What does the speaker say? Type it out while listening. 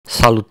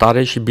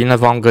Salutare și bine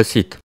v-am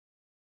găsit!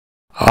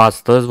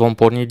 Astăzi vom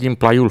porni din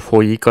Plaiul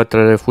Foii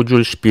către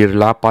Refugiul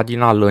Șpirlea,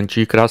 Padina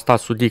Lăncii, Creasta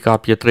Sudică a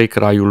Pietrei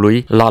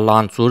Craiului, la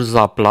Lanțuri,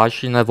 Zaplaz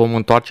și ne vom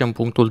întoarce în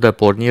punctul de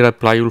pornire,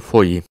 Plaiul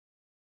Foii.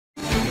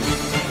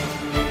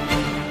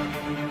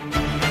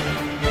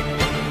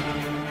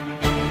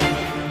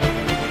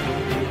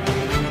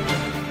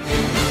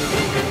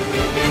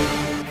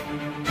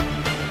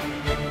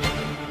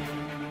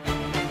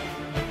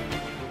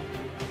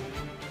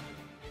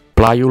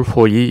 Plaiul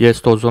Foii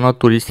este o zonă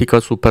turistică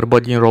superbă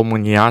din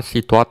România,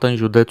 situată în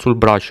județul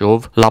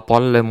Brașov, la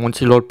poalele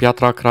munților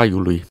Piatra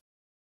Craiului.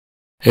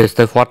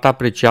 Este foarte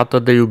apreciată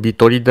de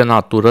iubitorii de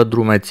natură,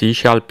 drumeții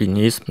și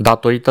alpinism,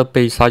 datorită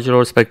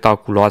peisajelor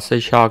spectaculoase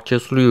și a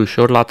accesului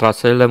ușor la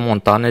traseele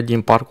montane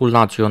din Parcul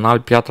Național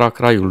Piatra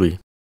Craiului.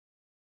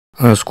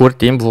 În scurt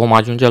timp vom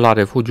ajunge la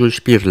Refugiul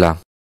Șpirlea.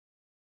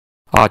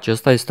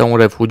 Acesta este un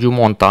refugiu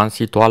montan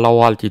situat la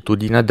o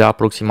altitudine de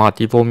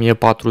aproximativ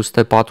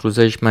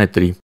 1440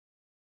 metri.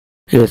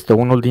 Este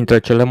unul dintre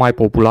cele mai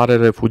populare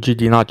refugii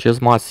din acest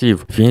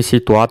masiv, fiind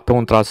situat pe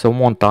un traseu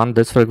montan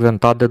des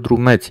frecventat de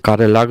drumeți,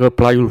 care leagă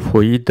Plaiul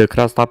Foii de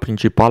creasta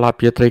principală a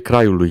Pietrei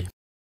Craiului.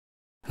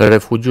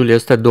 Refugiul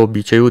este de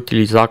obicei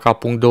utilizat ca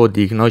punct de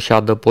odihnă și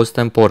adăpost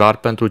temporar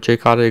pentru cei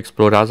care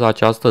explorează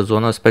această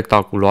zonă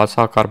spectaculoasă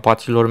a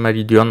Carpaților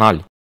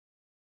meridionali.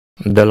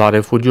 De la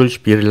Refugiul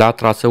Șpirlea,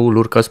 traseul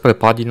urcă spre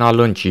Padina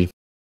Lăncii.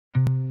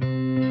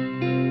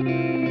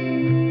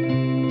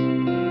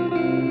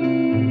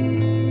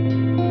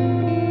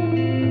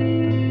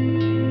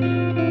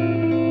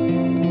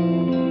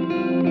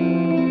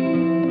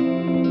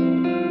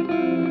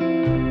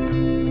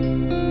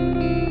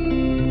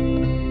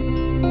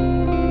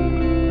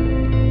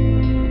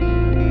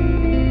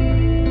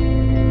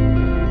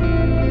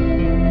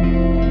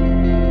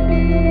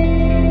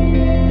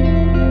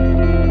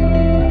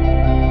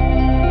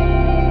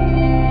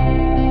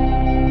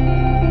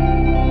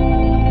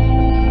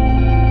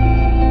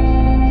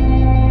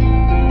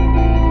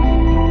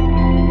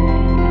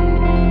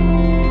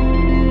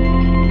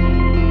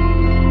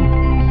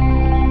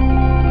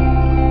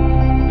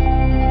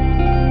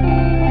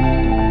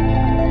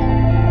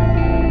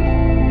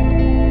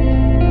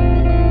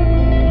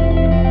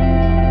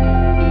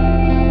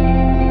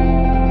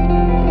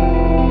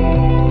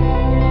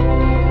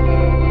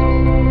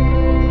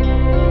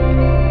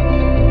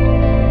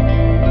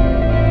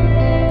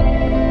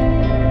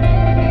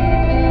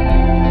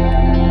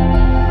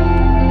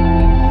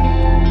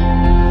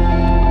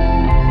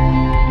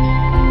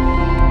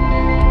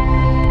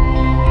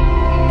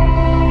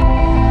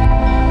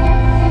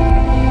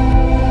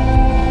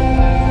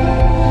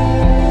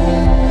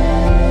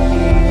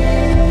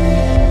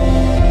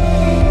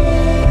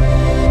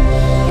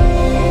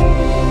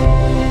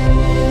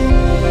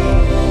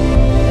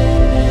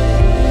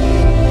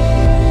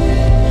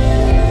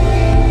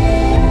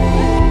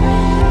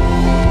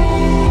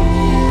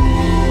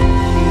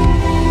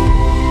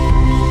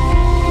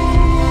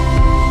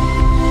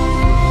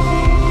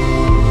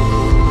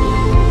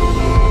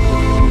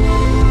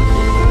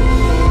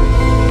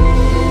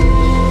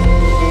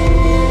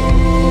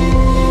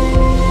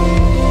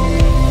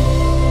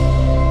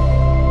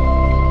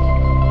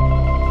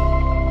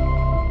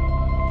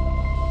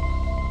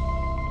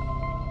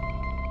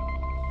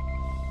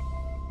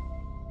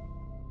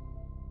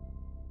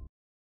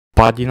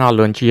 Padina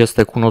Lăncii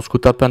este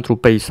cunoscută pentru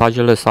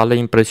peisajele sale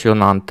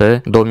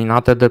impresionante,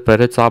 dominate de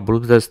pereți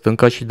abrupți de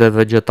stâncă și de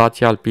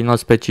vegetație alpină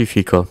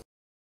specifică.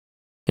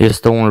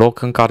 Este un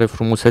loc în care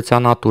frumusețea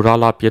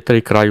naturală a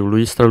Pietrei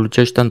Craiului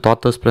strălucește în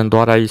toată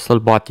splendoarea ei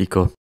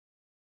sălbatică.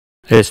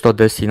 Este o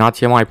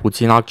destinație mai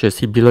puțin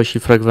accesibilă și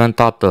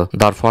frecventată,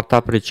 dar foarte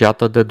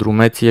apreciată de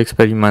drumeții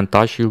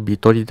experimentați și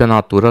iubitorii de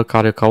natură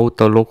care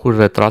caută locuri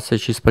retrase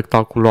și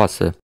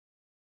spectaculoase.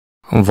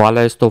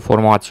 Valea este o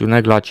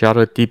formațiune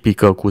glaciară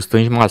tipică, cu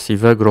stânci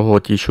masive,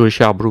 grohotișuri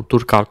și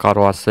abrupturi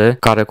calcaroase,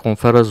 care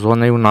conferă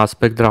zonei un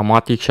aspect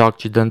dramatic și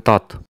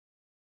accidentat.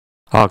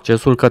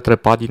 Accesul către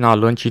Padina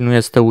Lăncii nu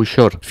este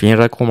ușor, fiind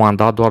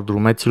recomandat doar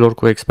drumeților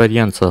cu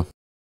experiență.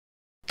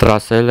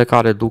 Traseele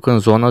care duc în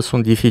zonă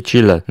sunt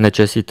dificile,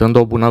 necesitând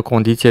o bună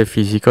condiție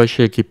fizică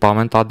și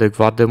echipament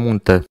adecvat de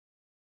munte.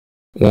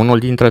 Unul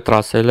dintre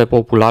traseele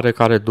populare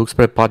care duc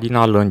spre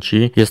Padina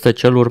Lăncii este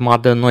cel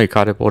urmat de noi,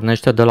 care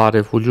pornește de la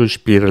Refugiul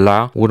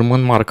Spirlea,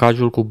 urmând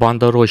marcajul cu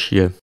bandă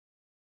roșie.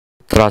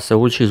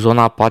 Traseul și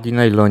zona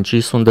Padinei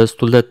Lăncii sunt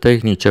destul de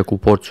tehnice, cu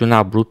porțiuni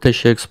abrupte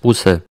și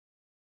expuse.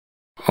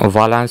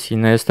 Valea în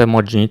sine este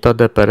mărginită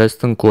de pereți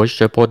stâncoși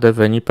ce pot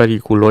deveni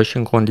periculoși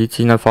în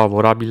condiții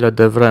nefavorabile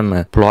de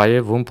vreme, ploaie,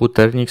 vânt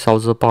puternic sau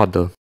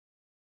zăpadă.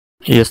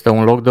 Este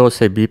un loc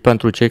deosebit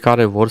pentru cei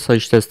care vor să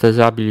își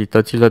testeze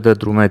abilitățile de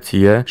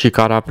drumeție și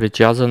care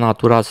apreciază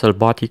natura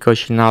sălbatică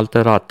și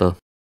nealterată.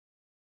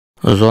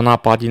 Zona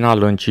Padina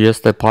Lăncii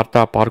este parte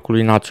a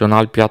Parcului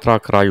Național Piatra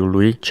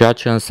Craiului, ceea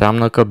ce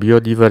înseamnă că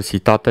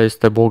biodiversitatea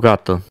este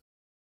bogată.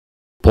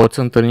 Poți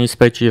întâlni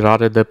specii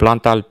rare de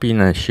plante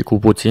alpine și, cu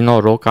puțin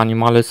noroc,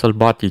 animale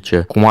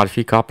sălbatice, cum ar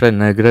fi capre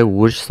negre,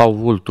 urși sau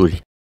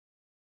vulturi.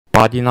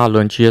 Padina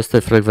Lăncii este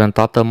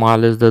frecventată mai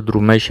ales de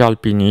drumeși și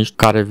alpiniști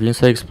care vin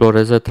să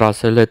exploreze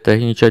traseele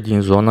tehnice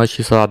din zonă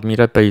și să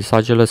admire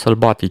peisajele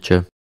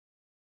sălbatice.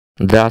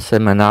 De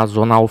asemenea,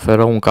 zona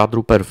oferă un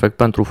cadru perfect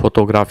pentru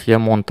fotografie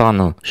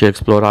montană și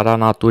explorarea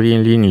naturii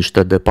în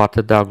liniște,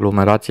 departe de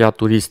aglomerația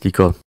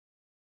turistică.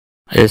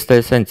 Este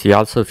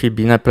esențial să fii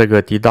bine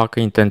pregătit dacă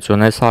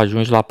intenționezi să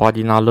ajungi la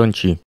Padina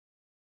Lăncii.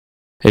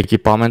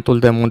 Echipamentul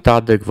de munte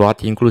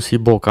adecvat, inclusiv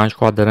bocanci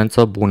cu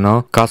aderență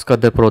bună, cască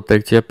de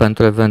protecție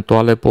pentru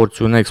eventuale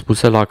porțiuni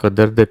expuse la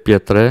căderi de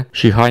pietre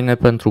și haine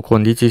pentru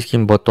condiții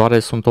schimbătoare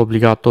sunt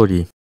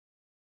obligatorii.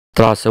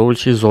 Traseul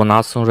și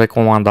zona sunt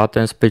recomandate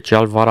în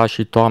special vara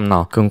și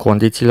toamna, când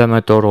condițiile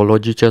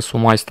meteorologice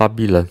sunt mai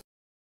stabile.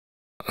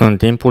 În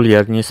timpul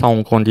iernii sau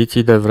în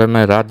condiții de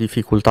vreme rea,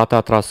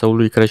 dificultatea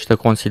traseului crește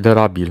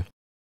considerabil.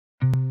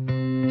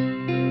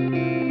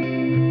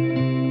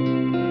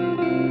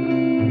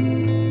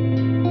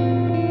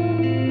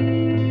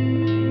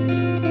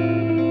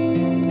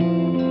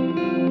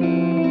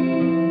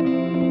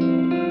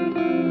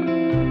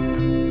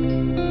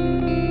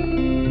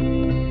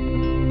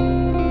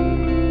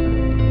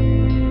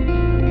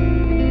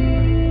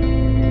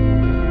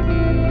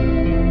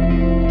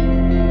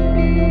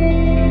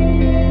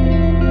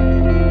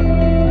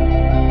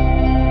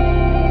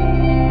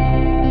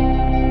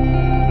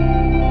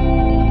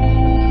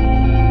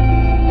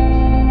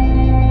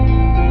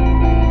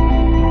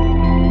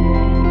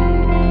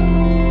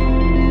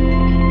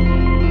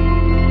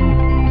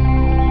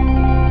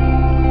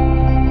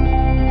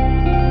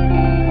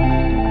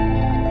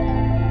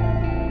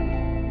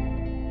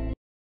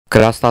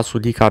 Creasta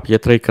Sudică a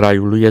Pietrei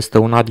Craiului este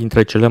una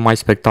dintre cele mai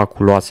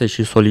spectaculoase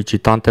și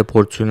solicitante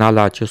porțiuni ale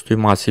acestui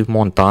masiv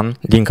montan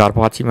din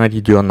Carpații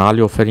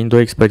Meridionali, oferind o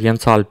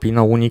experiență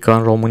alpină unică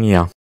în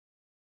România.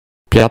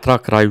 Piatra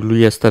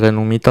Craiului este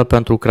renumită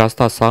pentru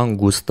creasta sa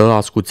îngustă,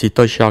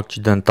 ascuțită și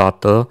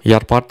accidentată,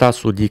 iar partea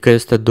sudică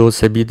este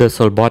deosebit de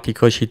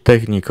sălbatică și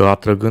tehnică,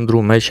 atrăgând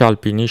drumeși și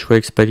alpiniști cu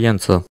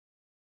experiență.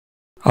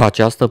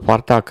 Această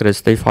parte a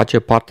crestei face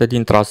parte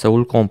din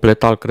traseul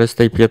complet al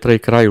crestei Pietrei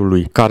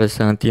Craiului, care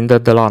se întinde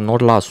de la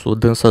nord la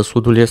sud, însă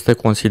sudul este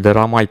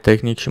considerat mai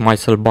tehnic și mai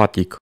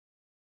sălbatic.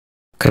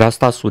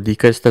 Creasta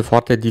sudică este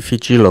foarte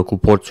dificilă, cu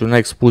porțiuni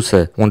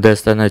expuse, unde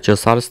este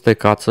necesar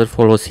stecațări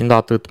folosind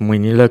atât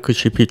mâinile cât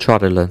și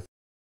picioarele.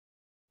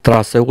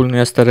 Traseul nu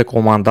este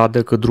recomandat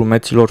decât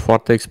drumeților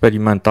foarte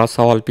experimentați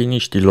sau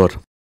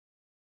alpiniștilor.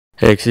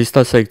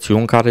 Există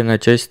secțiuni care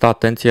necesită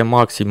atenție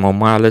maximă,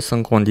 mai ales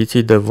în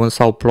condiții de vânt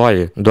sau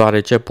ploaie,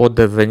 deoarece pot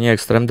deveni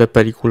extrem de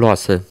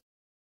periculoase.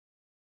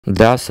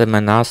 De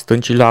asemenea,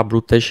 stâncile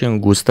abrupte și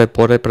înguste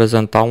pot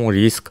reprezenta un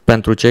risc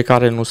pentru cei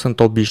care nu sunt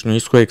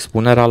obișnuiți cu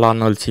expunerea la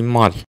înălțimi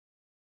mari.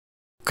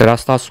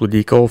 Creasta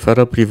sudică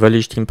oferă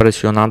priveliști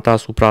impresionante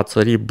asupra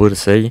țării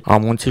Bârsei, a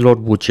munților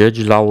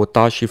Bucegi,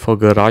 Laota și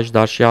Făgăraș,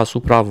 dar și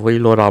asupra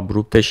văilor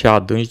abrupte și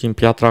adânci din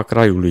Piatra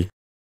Craiului.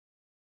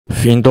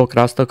 Fiind o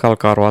creastă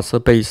calcaroasă,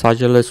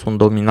 peisajele sunt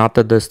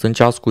dominate de stânci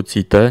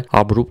ascuțite,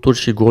 abrupturi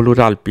și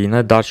goluri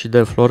alpine, dar și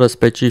de floră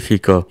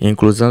specifică,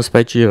 incluzând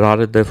specii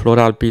rare de flori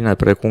alpine,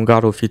 precum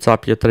garofița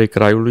Pietrei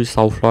Craiului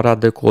sau floarea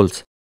de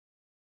colț.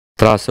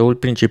 Traseul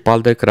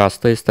principal de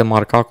creastă este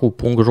marcat cu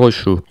punct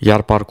roșu,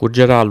 iar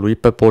parcurgerea lui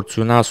pe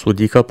porțiunea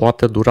sudică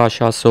poate dura 6-8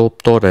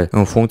 ore,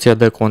 în funcție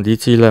de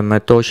condițiile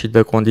meteo și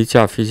de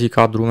condiția fizică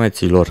a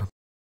drumeților.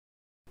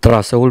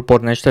 Traseul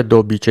pornește de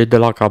obicei de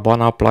la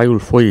cabana Plaiul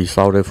Foii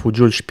sau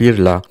Refugiul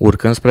Șpirlea,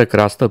 urcând spre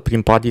creastă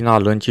prin Padina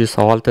Lăncii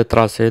sau alte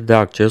trasee de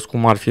acces,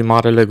 cum ar fi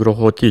Marele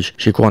Grohotiș,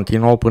 și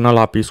continuă până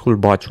la Piscul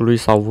Baciului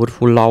sau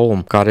Vârful la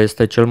Om, care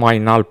este cel mai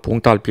înalt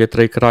punct al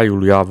Pietrei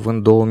Craiului,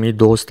 având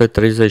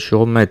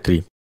 2238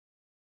 metri.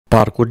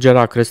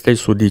 Parcurgerea crestei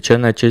sudice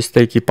necesită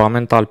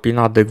echipament alpin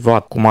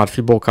adecvat, cum ar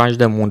fi bocanci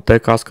de munte,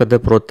 cască de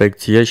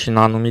protecție și, în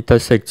anumite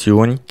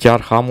secțiuni,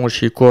 chiar hamuri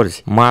și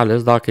corzi, mai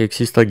ales dacă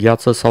există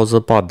gheață sau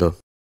zăpadă.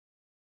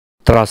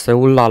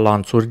 Traseul la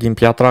Lanțuri din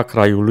Piatra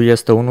Craiului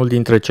este unul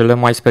dintre cele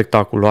mai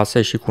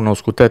spectaculoase și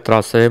cunoscute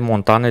trasee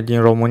montane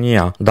din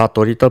România,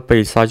 datorită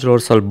peisajelor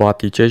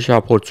sălbatice și a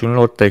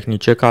porțiunilor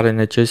tehnice care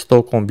necesită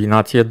o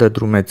combinație de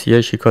drumeție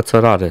și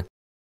cățărare.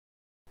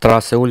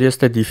 Traseul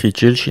este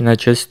dificil și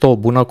necesită o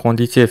bună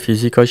condiție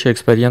fizică și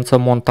experiență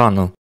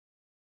montană.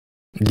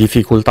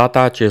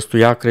 Dificultatea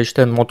acestuia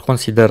crește în mod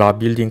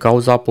considerabil din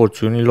cauza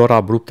porțiunilor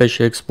abrupte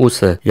și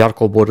expuse, iar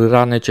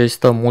coborârea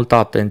necesită multă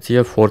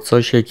atenție, forță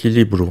și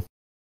echilibru.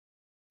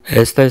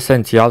 Este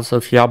esențial să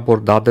fie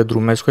abordat de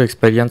drumeți cu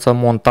experiență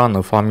montană,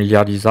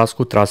 familiarizați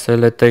cu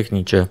traseele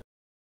tehnice.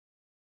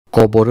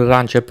 Coborârea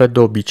începe de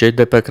obicei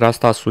de pe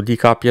creasta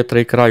sudică a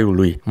Pietrei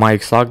Craiului, mai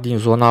exact din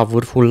zona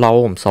Vârful la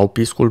Om sau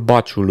Piscul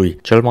Baciului,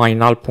 cel mai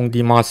înalt punct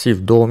din masiv,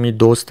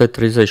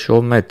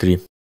 2238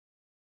 metri.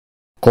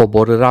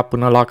 Coborârea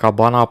până la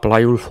cabana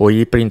Plaiul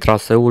Foii prin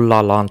traseul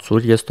la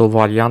Lanțuri este o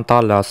variantă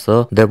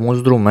aleasă de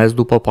mulți drumeți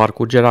după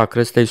parcurgerea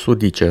crestei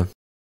sudice.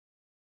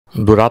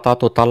 Durata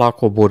totală a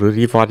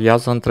coborârii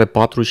variază între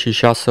 4 și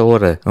 6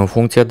 ore, în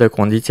funcție de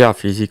condiția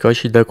fizică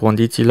și de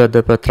condițiile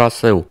de pe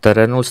traseu.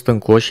 Terenul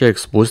stâncos și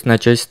expus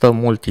necesită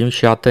mult timp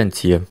și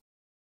atenție.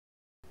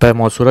 Pe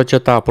măsură ce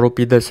te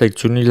apropii de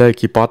secțiunile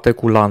echipate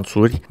cu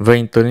lanțuri, vei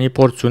întâlni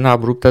porțiuni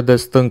abrupte de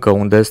stâncă,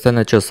 unde este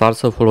necesar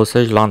să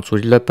folosești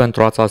lanțurile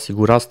pentru a-ți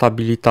asigura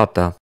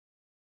stabilitatea.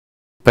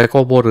 Pe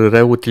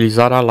coborâre,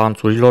 utilizarea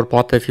lanțurilor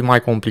poate fi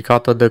mai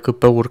complicată decât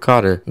pe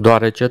urcare,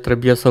 deoarece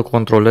trebuie să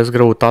controlezi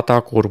greutatea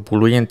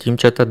corpului în timp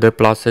ce te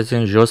deplasezi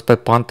în jos pe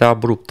pante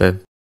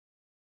abrupte.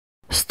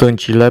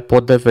 Stâncile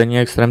pot deveni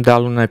extrem de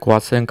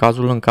alunecoase în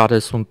cazul în care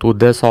sunt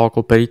ude sau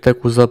acoperite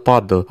cu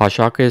zăpadă,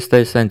 așa că este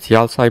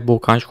esențial să ai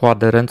bocanci cu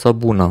aderență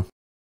bună.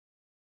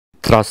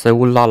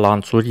 Traseul la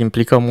lanțuri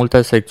implică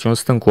multe secțiuni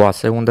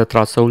stâncoase unde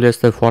traseul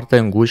este foarte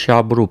îngust și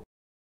abrupt.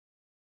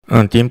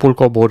 În timpul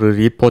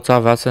coborârii poți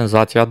avea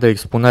senzația de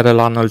expunere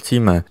la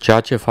înălțime, ceea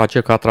ce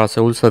face ca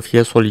traseul să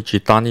fie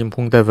solicitant din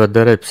punct de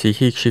vedere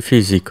psihic și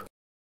fizic.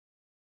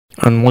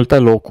 În multe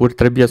locuri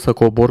trebuie să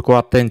cobori cu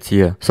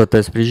atenție, să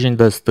te sprijini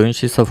de stânci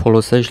și să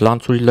folosești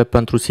lanțurile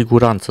pentru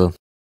siguranță.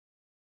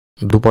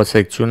 După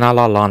secțiunea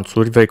la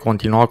lanțuri, vei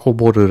continua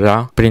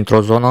coborârea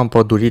printr-o zonă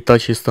împădurită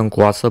și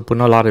stâncoasă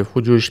până la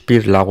Refugiul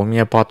Șpirlea,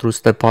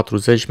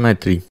 1440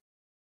 metri.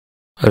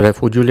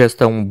 Refugiul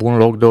este un bun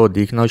loc de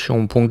odihnă și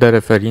un punct de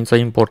referință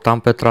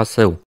important pe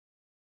traseu.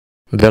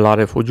 De la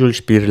Refugiul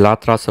Spirlea,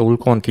 traseul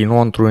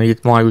continuă într-un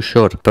ritm mai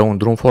ușor, pe un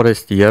drum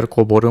forestier,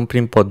 coborând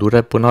prin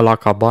pădure până la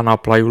cabana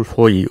Plaiul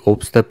Foii,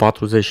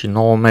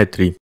 849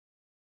 metri.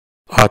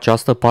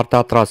 Această parte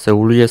a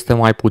traseului este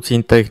mai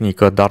puțin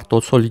tehnică, dar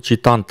tot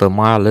solicitantă,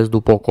 mai ales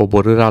după o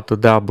coborâre atât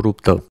de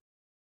abruptă.